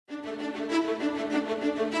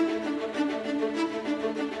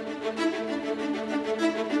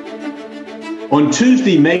On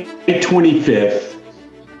Tuesday, May 25th,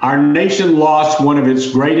 our nation lost one of its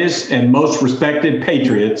greatest and most respected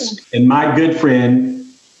patriots and my good friend,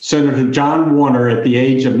 Senator John Warner, at the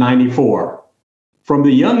age of 94. From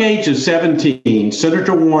the young age of 17,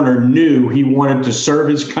 Senator Warner knew he wanted to serve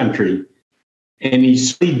his country, and he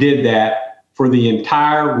did that for the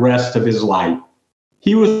entire rest of his life.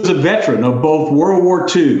 He was a veteran of both World War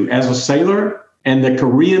II as a sailor and the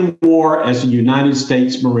Korean War as a United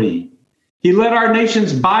States Marine. He led our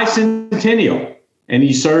nation's bicentennial, and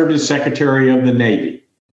he served as Secretary of the Navy.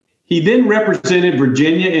 He then represented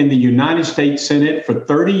Virginia in the United States Senate for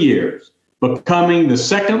 30 years, becoming the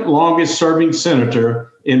second longest serving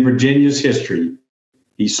senator in Virginia's history.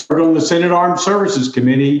 He served on the Senate Armed Services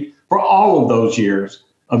Committee for all of those years,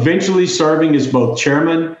 eventually serving as both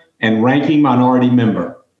chairman and ranking minority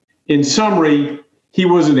member. In summary, he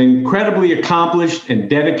was an incredibly accomplished and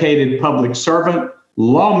dedicated public servant,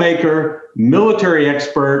 lawmaker, military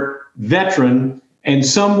expert, veteran, and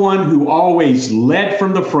someone who always led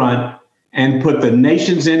from the front and put the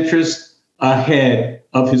nation's interests ahead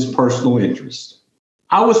of his personal interests.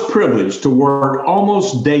 I was privileged to work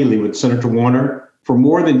almost daily with Senator Warner for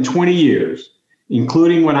more than 20 years,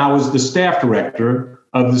 including when I was the staff director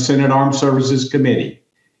of the Senate Armed Services Committee.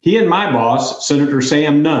 He and my boss, Senator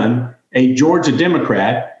Sam Nunn, a Georgia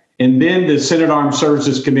Democrat, and then the Senate Armed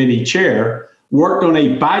Services Committee chair, worked on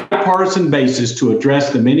a bipartisan basis to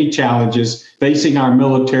address the many challenges facing our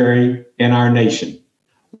military and our nation.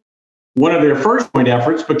 One of their first joint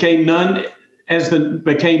efforts became known as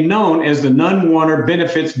the Nunn-Warner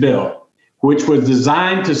Benefits Bill, which was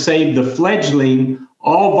designed to save the fledgling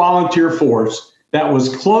all-volunteer force that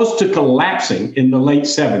was close to collapsing in the late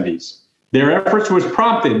 70s. Their efforts was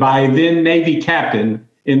prompted by a then Navy captain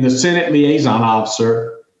and the Senate liaison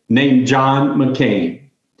officer named John McCain.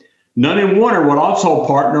 Nunn and Warner would also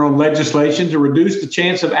partner on legislation to reduce the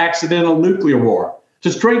chance of accidental nuclear war, to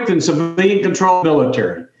strengthen civilian control of the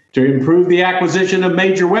military, to improve the acquisition of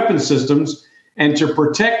major weapon systems, and to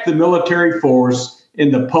protect the military force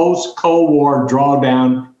in the post-Cold War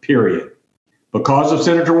drawdown period. Because of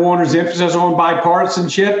Senator Warner's emphasis on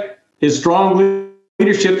bipartisanship, his strong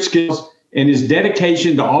leadership skills, and his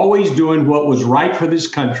dedication to always doing what was right for this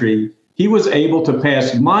country, he was able to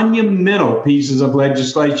pass monumental pieces of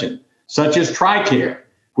legislation, such as TRICARE,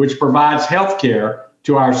 which provides health care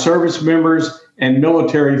to our service members and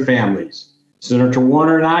military families. Senator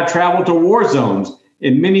Warner and I traveled to war zones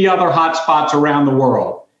in many other hotspots around the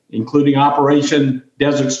world, including Operation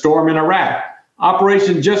Desert Storm in Iraq,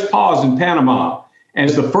 Operation Just Pause in Panama,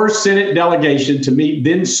 as the first Senate delegation to meet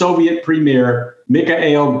then Soviet Premier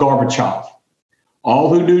Mikhail Gorbachev. All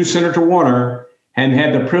who knew Senator Warner and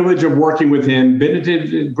had the privilege of working with him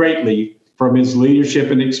benefited greatly from his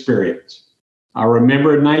leadership and experience. I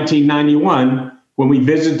remember in 1991 when we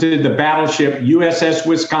visited the battleship USS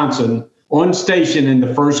Wisconsin on station in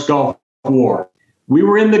the first Gulf War. We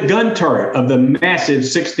were in the gun turret of the massive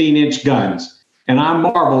 16-inch guns, and I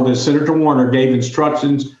marveled as Senator Warner gave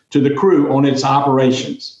instructions to the crew on its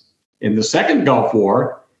operations. In the second Gulf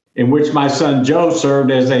War, in which my son Joe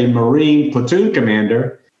served as a Marine platoon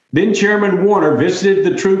commander, then Chairman Warner visited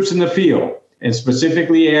the troops in the field and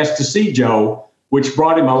specifically asked to see Joe, which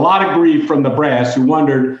brought him a lot of grief from the brass who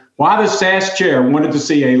wondered why the SAS chair wanted to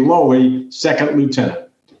see a lowly second lieutenant.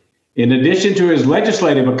 In addition to his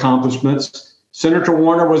legislative accomplishments, Senator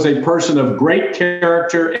Warner was a person of great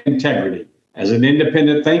character and integrity. As an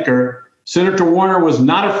independent thinker, Senator Warner was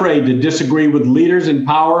not afraid to disagree with leaders in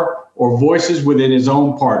power or voices within his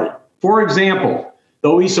own party. For example,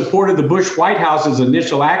 though he supported the Bush White House's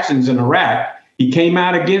initial actions in Iraq, he came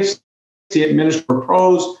out against the administration's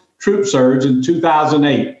proposed troop surge in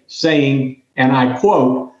 2008, saying, and I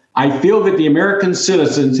quote, "I feel that the American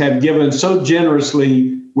citizens have given so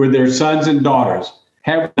generously with their sons and daughters,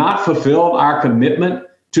 have not fulfilled our commitment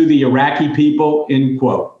to the Iraqi people," end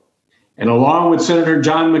quote. And along with Senator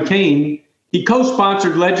John McCain, he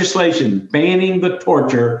co-sponsored legislation banning the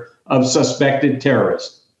torture of suspected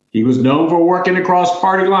terrorists. He was known for working across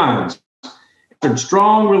party lines, had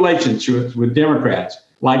strong relationships with Democrats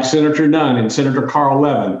like Senator Nunn and Senator Carl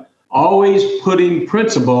Levin, always putting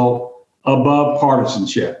principle above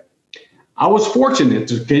partisanship. I was fortunate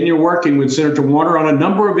to continue working with Senator Warner on a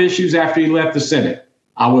number of issues after he left the Senate.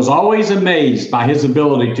 I was always amazed by his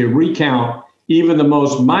ability to recount even the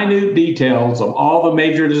most minute details of all the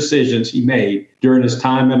major decisions he made during his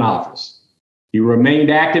time in office. He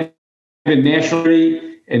remained active in national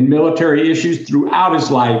and military issues throughout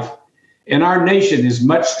his life, and our nation is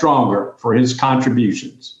much stronger for his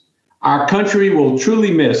contributions. Our country will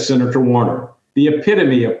truly miss Senator Warner, the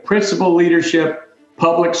epitome of principled leadership,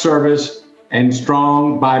 public service, and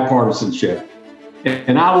strong bipartisanship.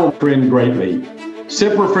 And I will friend greatly.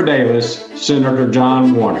 Semper Fidelis, Senator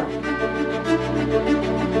John Warner.